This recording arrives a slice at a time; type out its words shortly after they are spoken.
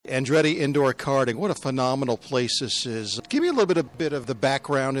Andretti Indoor Karting. What a phenomenal place this is. Give me a little bit of the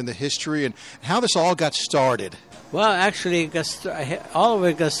background and the history and how this all got started. Well, actually, all of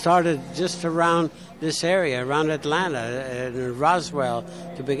it got started just around this area, around Atlanta, in Roswell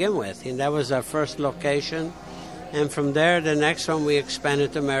to begin with. And that was our first location. And from there, the next one, we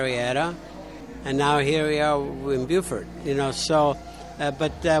expanded to Marietta. And now here we are in Buford,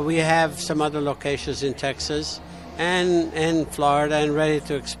 but we have some other locations in Texas and Florida and ready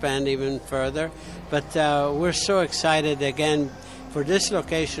to expand even further. But we're so excited, again, for this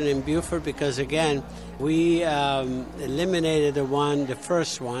location in Buford because, again, we eliminated the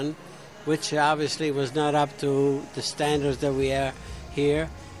first one, which obviously was not up to the standards that we are here.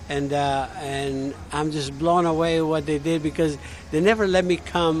 And I'm just blown away what they did because they never let me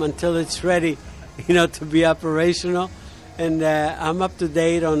come until it's ready, to be operational. And I'm up to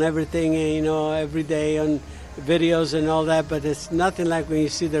date on everything, every day on videos and all that. But it's nothing like when you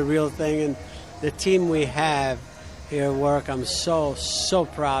see the real thing. And the team we have here work, I'm so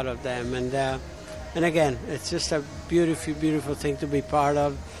proud of them. And again, it's just a beautiful, beautiful thing to be part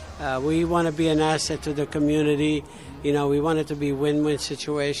of. We want to be an asset to the community. We want it to be a win-win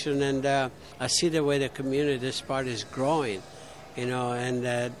situation. And I see the way the community, this part is growing. And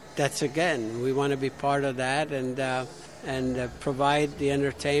that's, again, we want to be part of that and provide the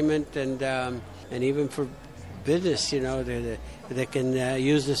entertainment and even for business, they can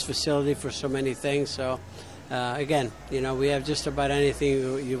use this facility for so many things. So, again, we have just about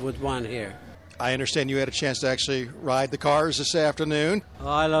anything you would want here. I understand you had a chance to actually ride the cars this afternoon. Oh,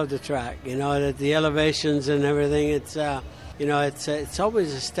 I love the track. The elevations and everything. It's it's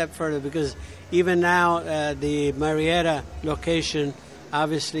always a step further because even now the Marietta location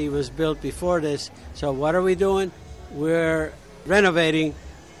obviously was built before this. So what are we doing? We're renovating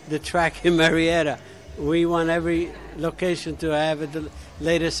the track in Marietta. We want every location to have the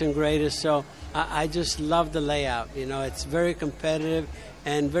latest and greatest. So I just love the layout. It's very competitive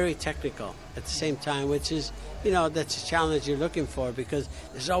and very technical at the same time, which is, that's a challenge you're looking for because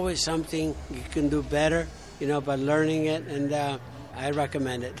there's always something you can do better, by learning it, and I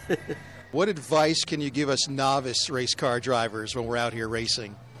recommend it. What advice can you give us novice race car drivers when we're out here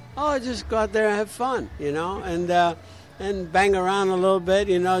racing? Oh, just go out there and have fun, and bang around a little bit,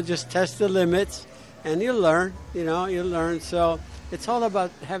 just test the limits, and you'll learn, you'll learn. So it's all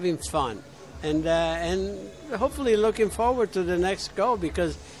about having fun. And hopefully looking forward to the next go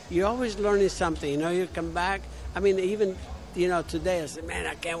because you're always learning something. You come back. I mean, even, today I said, man,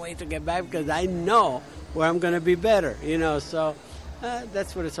 I can't wait to get back because I know where I'm going to be better, So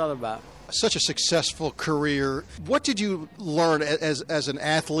that's what it's all about. Such a successful career. What did you learn as an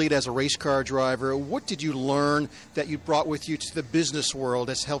athlete, as a race car driver? What did you learn that you brought with you to the business world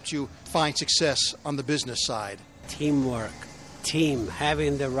that's helped you find success on the business side? Teamwork.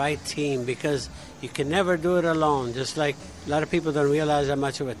 Having the right team because you can never do it alone. Just like a lot of people don't realize how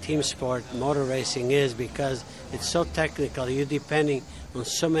much of a team sport motor racing is because it's so technical. You're depending on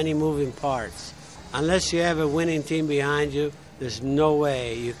so many moving parts. Unless you have a winning team behind you, there's no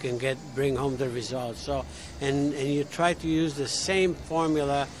way you can bring home the results. So, and you try to use the same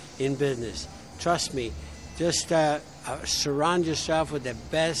formula in business. Trust me, just surround yourself with the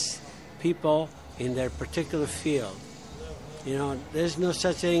best people in their particular field. There's no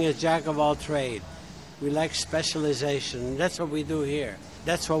such thing as jack of all trade. We like specialization, and that's what we do here.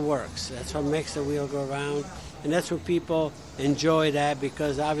 That's what works. That's what makes the wheel go round, and that's what people enjoy that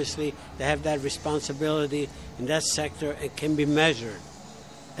because obviously they have that responsibility in that sector. It can be measured,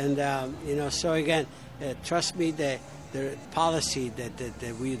 and So again, trust me, the policy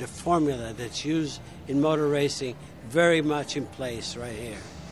the formula that's used in motor racing, very much in place right here.